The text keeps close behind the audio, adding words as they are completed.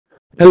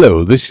Hello,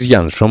 this is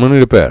Jan from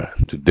Repair.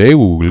 Today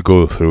we will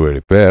go through a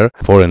repair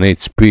for an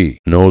HP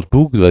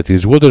notebook that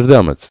is water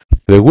damaged.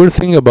 The weird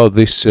thing about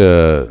this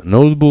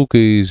notebook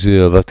is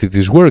that it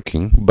is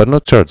working but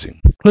not charging.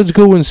 Let's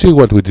go and see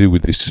what we did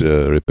with this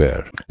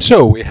repair.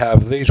 So we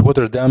have this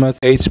water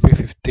damaged HP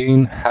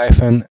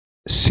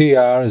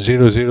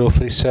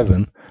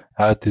 15-CR0037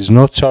 that is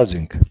not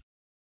charging.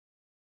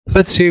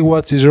 Let's see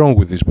what is wrong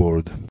with this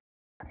board.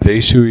 The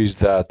issue is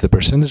that the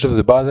percentage of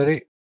the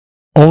battery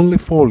only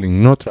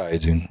falling, not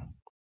rising.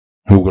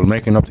 We will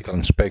make an optical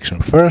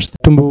inspection first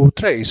to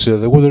trace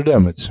the water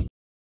damage.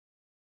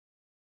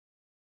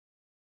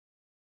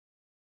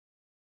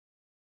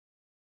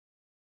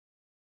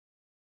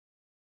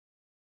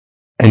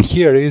 And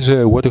here is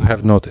what we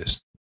have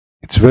noticed.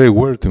 It's very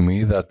weird to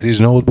me that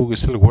this notebook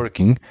is still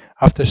working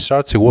after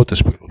such a water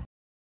spill.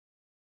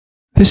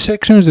 This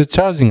section is the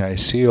charging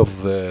IC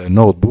of the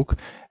notebook,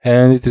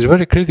 and it is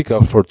very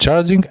critical for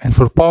charging and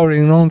for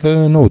powering on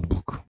the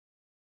notebook.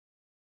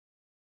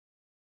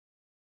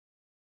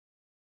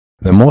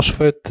 The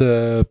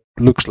MOSFET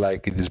looks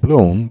like it is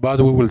blown, but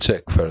we will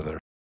check further.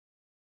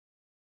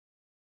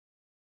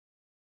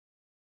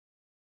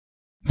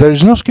 There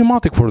is no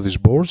schematic for this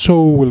board,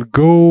 so we will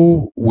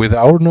go with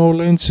our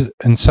knowledge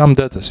and some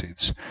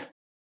datasheets.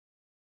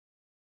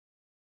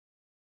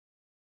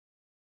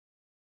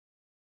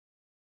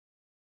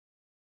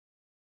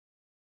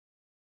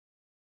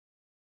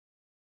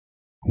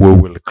 We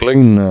will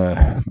clean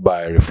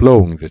by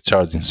reflowing the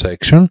charging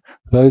section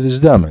that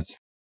is damaged.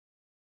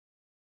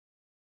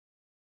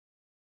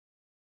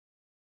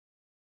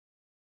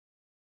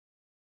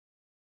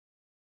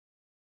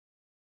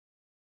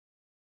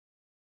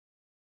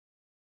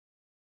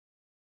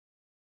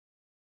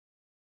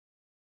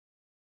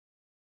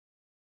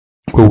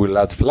 We will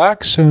add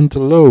flux and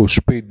low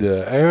speed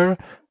air,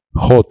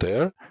 hot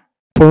air,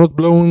 for not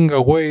blowing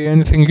away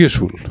anything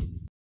useful.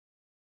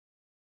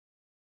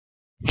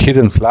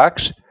 Hidden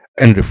flux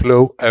and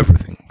reflow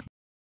everything.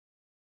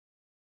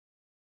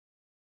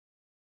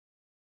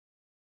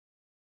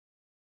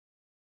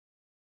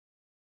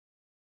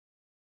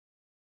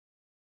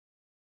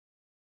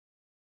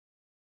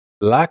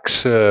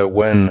 Flux,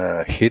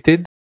 when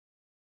heated,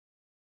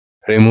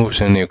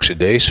 removes any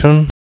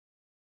oxidation,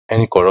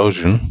 any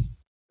corrosion.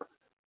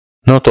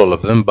 Not all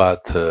of them,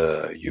 but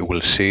you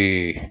will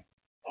see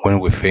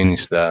when we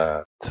finish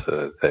that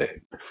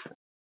the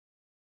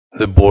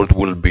board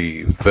will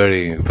be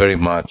very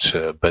much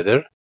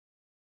better.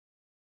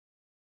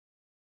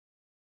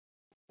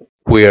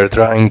 We are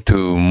trying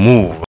to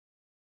move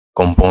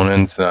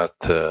components that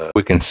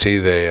we can see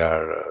they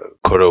are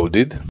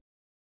corroded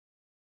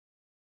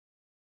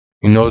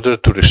in order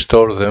to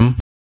restore them,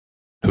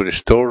 to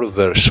restore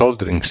their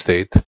soldering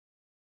state.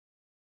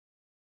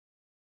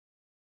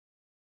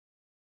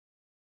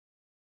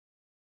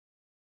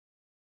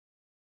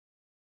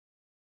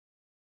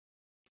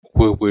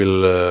 We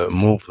will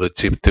move the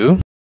chip too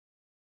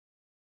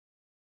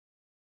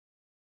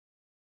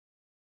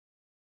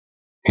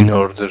in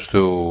order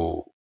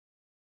to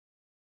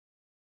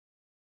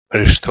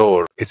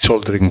restore its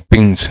soldering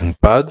pins and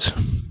pads.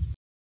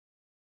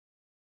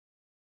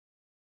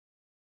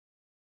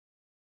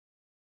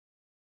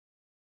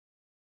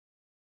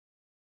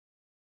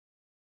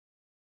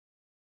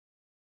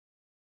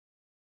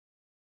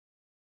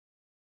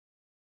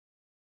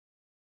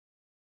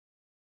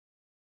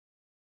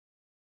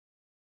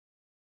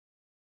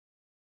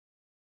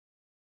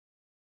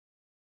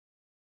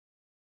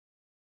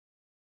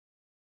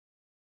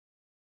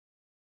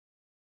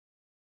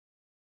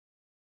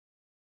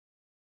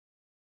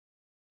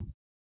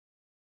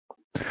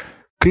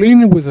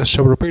 Clean with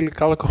isopropylic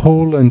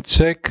alcohol and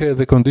check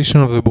the condition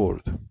of the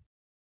board.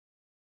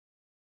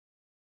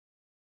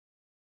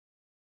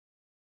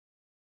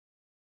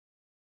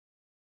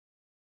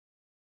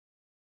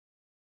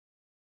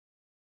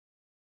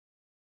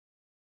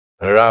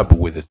 Rub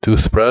with a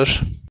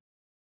toothbrush,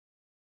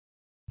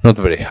 not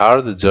very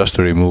hard, just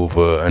to remove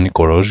any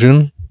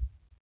corrosion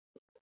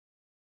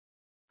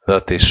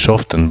that is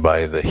softened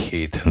by the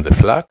heat and the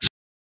flux.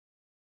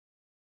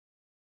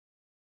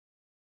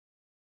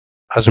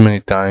 As many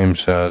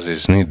times as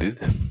is needed.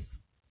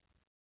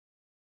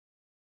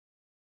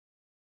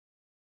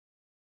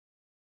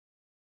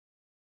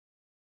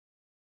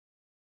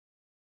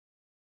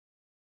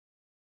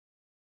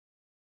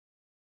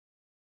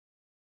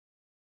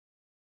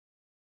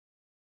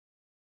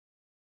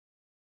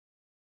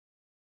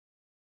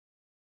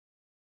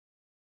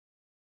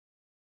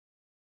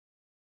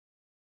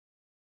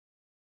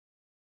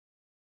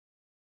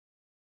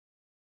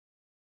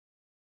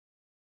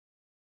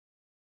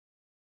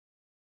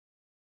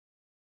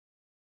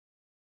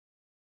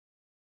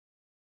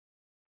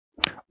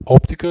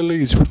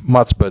 Optically, it's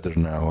much better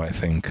now, I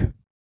think.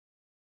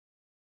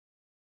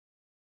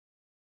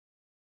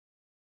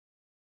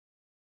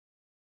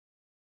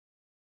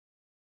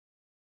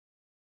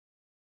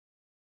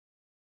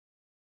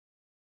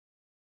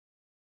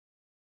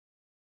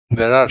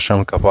 There are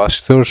some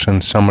capacitors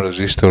and some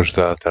resistors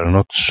that are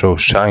not so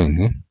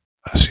shiny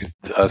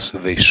as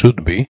they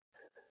should be,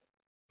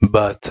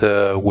 but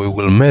we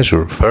will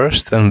measure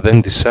first and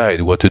then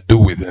decide what to do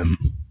with them.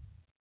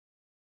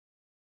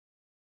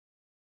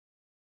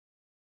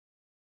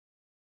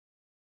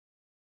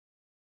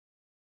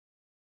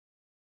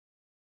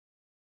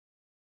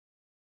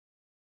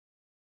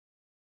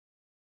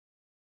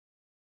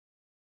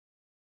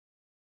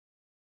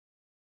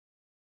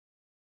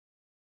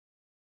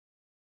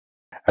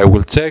 I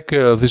will check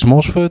this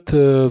MOSFET,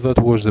 that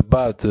was the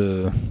bad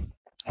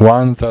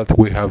one that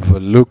we have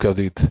looked at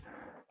it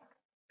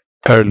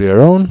earlier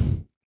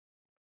on.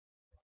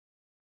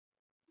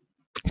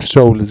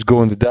 So let's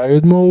go in the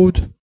diode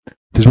mode.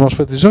 This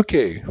MOSFET is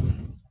okay.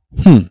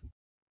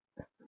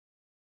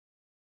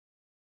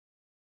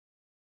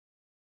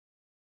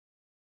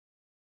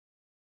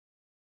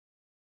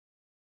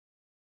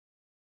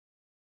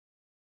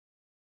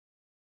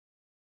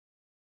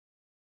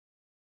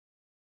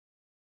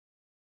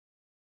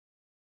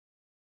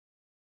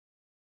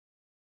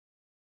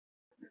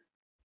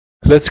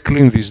 Let's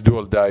clean this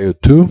dual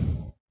diode too.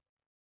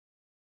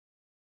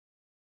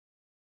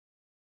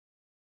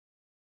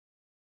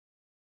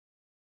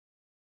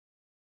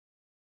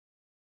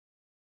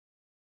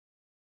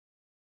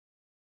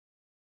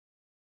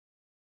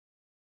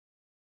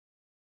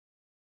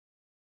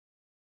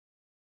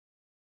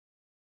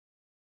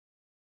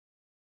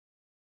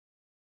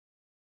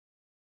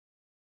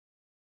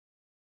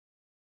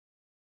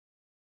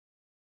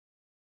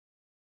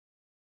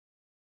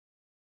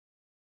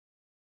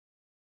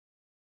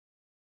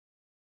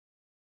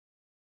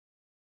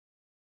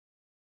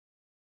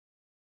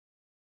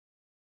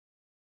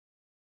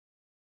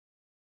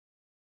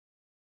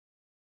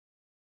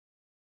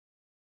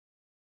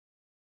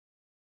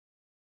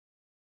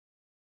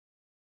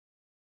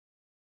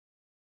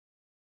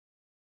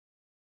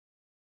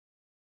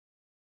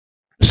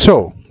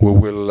 So we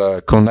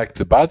will connect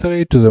the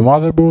battery to the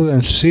motherboard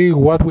and see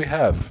what we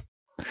have.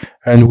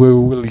 And we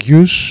will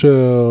use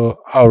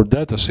our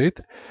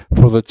dataset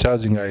for the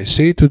charging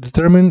IC to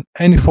determine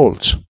any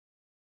faults.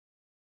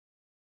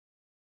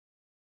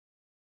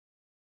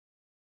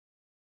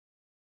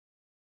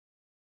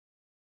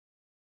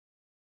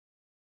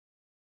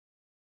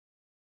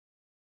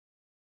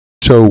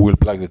 So we'll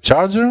plug the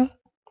charger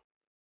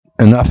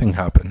and nothing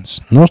happens.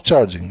 No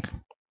charging.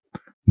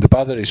 The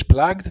battery is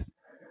plugged,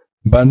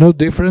 but no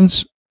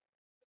difference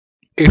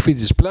if it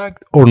is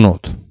plugged or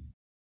not.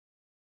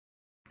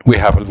 We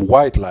have a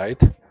white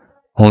light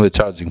on the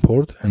charging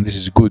port, and this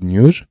is good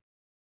news.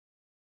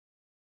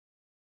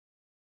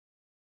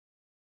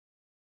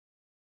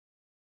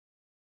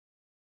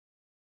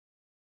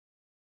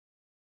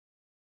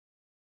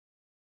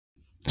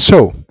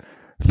 So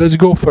let's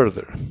go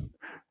further.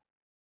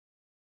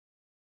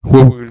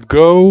 We will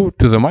go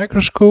to the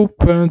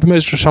microscope and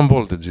measure some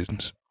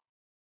voltages.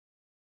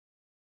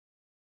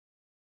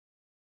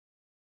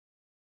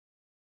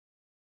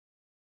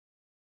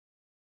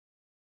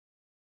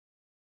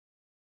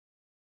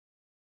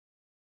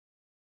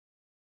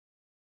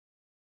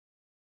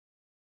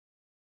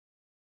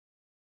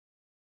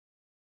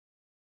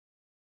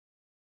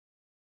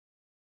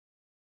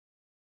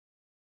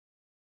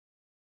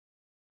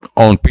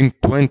 On pin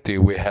 20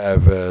 we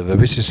have the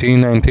VCC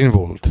 19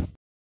 volt.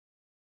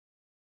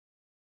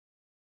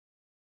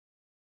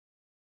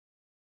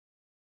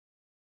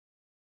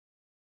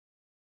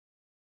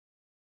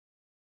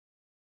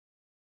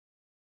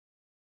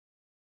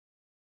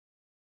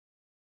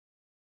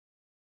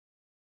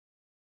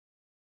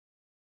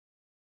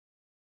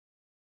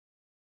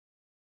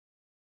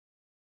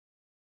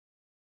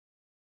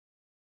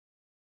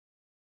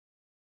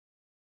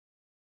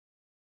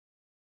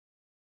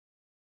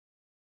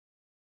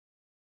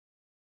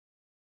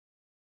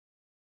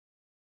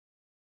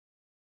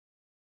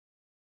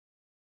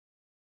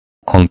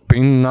 On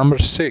pin number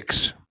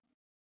 6,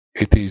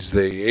 it is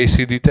the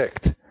AC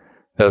detect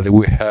that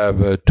we have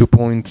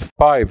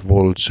 2.5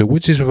 volts,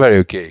 which is very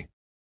okay.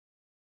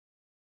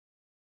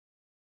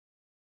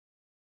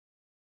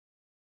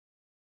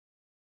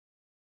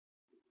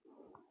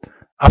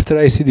 After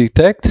AC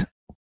detect,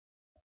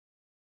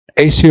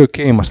 AC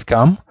OK must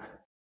come,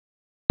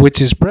 which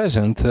is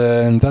present,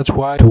 and that's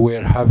why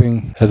we're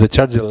having the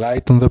charger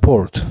light on the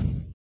port.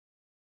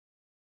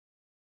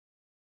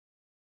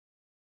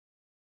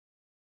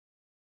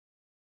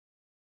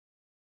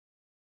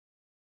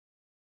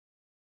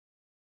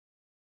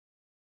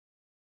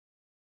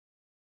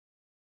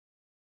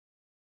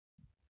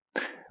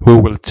 We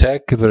will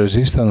check the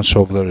resistance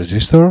of the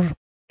resistor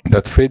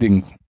that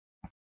feeding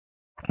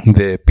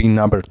the pin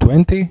number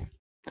 20,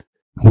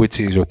 which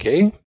is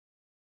okay.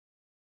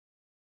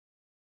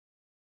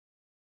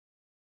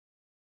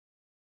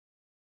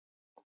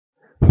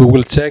 We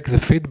will check the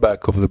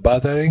feedback of the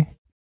battery,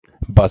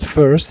 but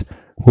first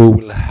we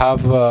will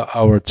have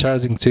our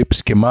charging chip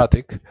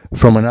schematic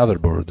from another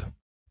board.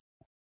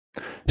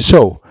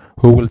 So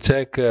we will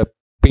check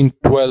pin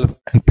 12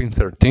 and pin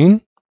 13,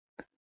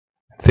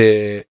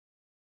 the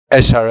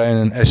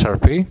SRN and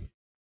SRP,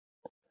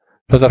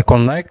 that are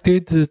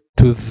connected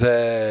to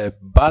the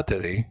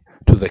battery,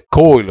 to the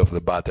coil of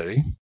the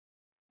battery,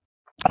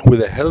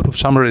 with the help of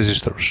some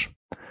resistors.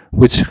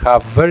 which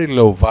have very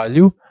low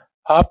value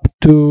up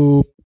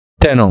to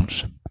 10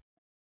 ohms.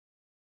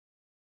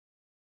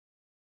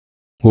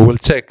 We will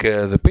check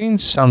the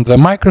pins on the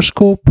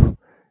microscope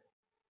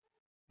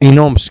in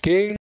ohm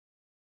scale.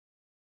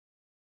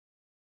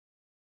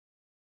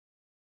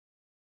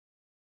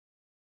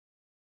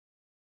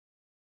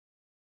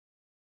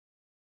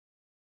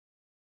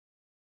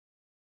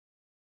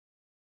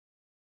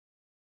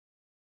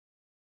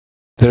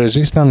 The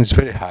resistance is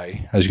very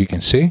high, as you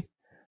can see.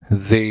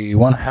 The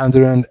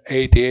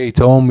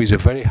 188 ohm is a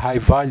very high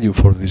value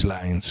for these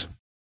lines.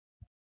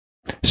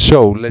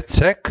 So let's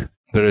check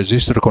the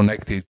resistor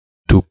connected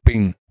to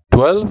pin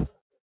 12.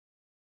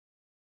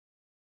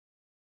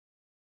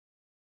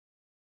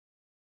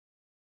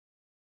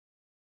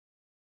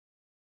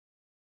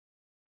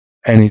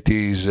 And it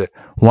is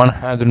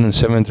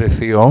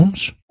 173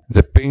 ohms.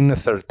 The pin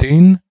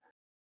 13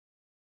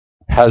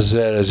 has a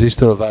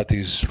resistor that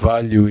its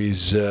value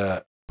is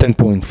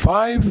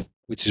 10.5,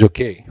 which is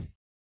okay.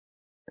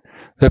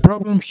 The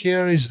problem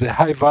here is the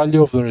high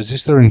value of the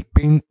resistor in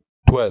pin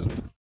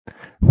 12,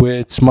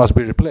 which must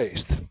be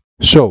replaced.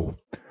 So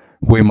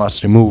we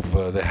must remove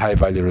the high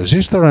value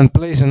resistor and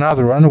place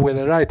another one with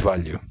the right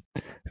value.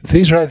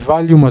 This right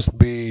value must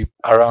be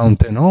around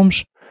 10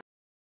 ohms.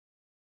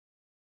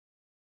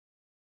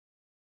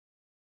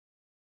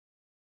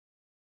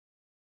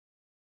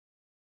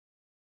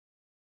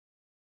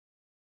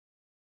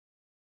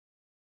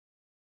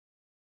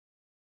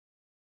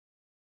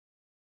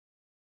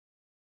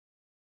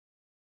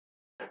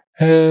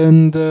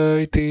 And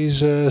it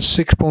is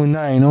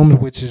 6.9 ohms,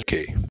 which is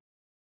okay.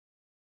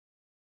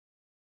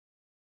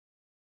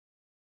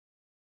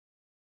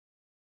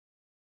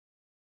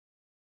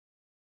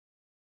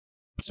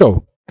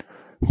 So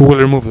we will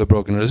remove the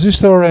broken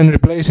resistor and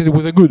replace it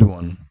with a good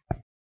one.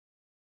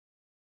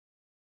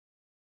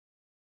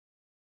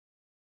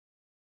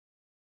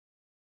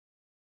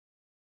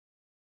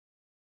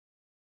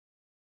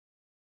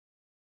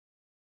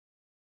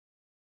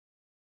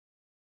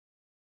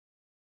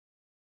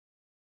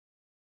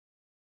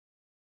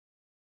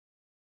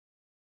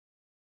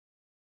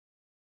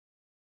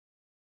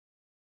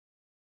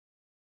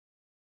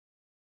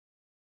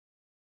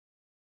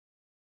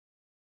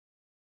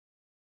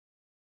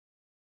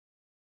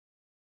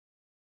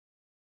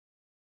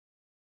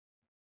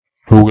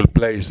 We will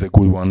place the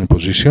good one in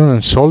position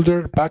and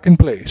solder back in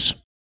place.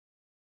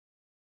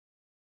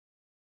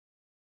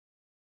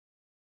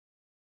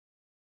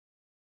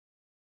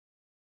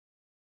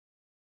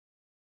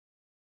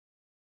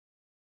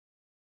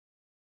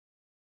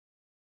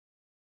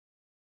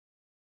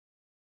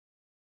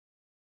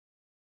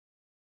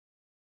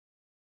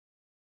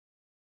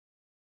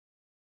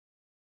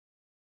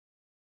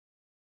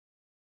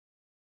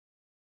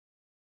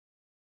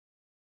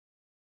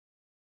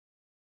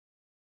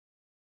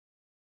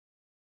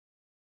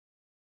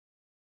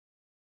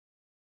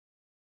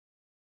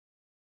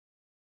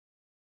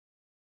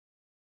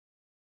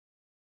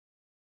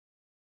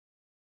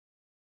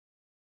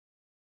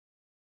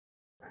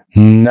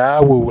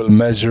 Now we will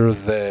measure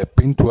the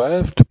pin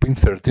 12 to pin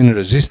 13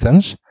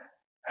 resistance,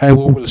 and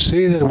we will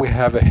see that we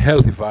have a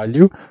healthy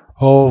value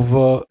of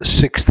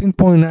 16.9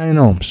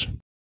 ohms.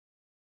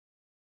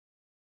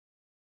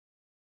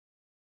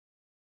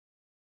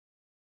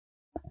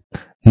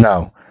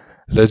 Now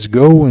let's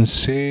go and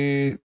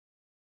see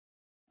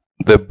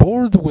the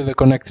board with the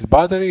connected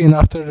battery, and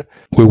after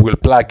we will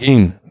plug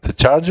in the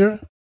charger.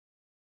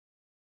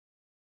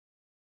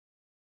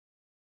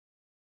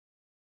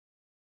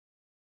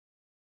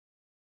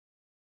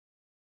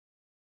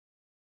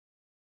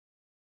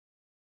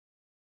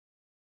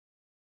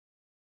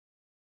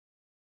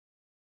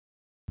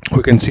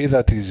 We can see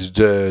that it's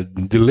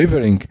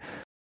delivering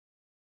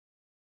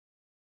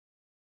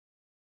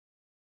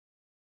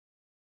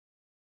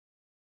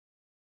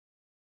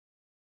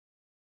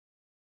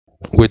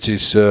which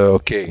is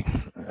okay.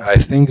 I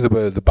think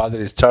the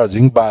battery is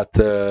charging, but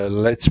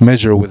let's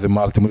measure with the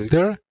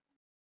multimeter.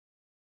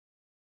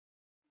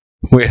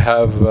 We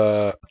have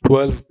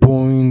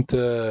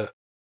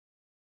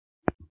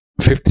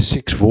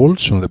 12.56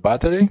 volts on the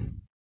battery.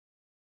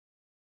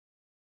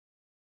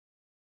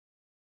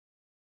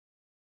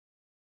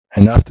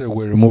 And after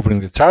we're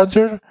removing the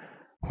charger,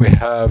 we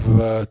have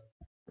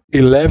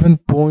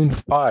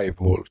 11.5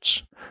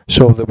 volts.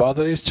 So the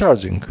battery is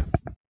charging.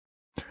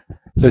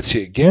 Let's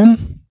see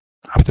again.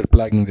 After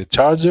plugging the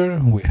charger,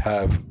 we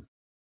have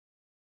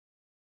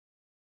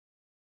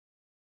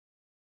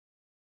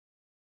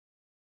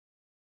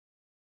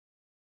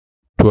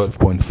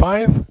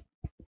 12.5.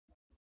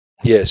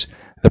 Yes,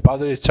 the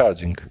battery is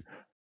charging.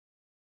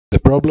 The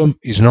problem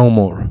is no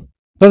more.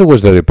 That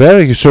was the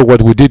repair. You saw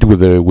what we did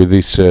with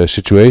this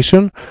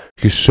situation.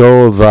 You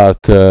saw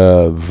that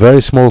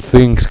very small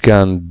things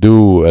can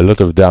do a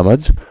lot of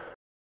damage,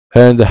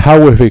 and how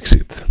we fix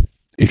it.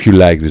 If you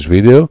like this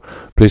video,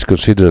 please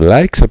consider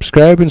like,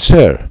 subscribe and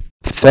share.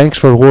 Thanks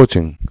for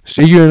watching.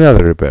 See you in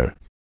another repair.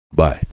 Bye.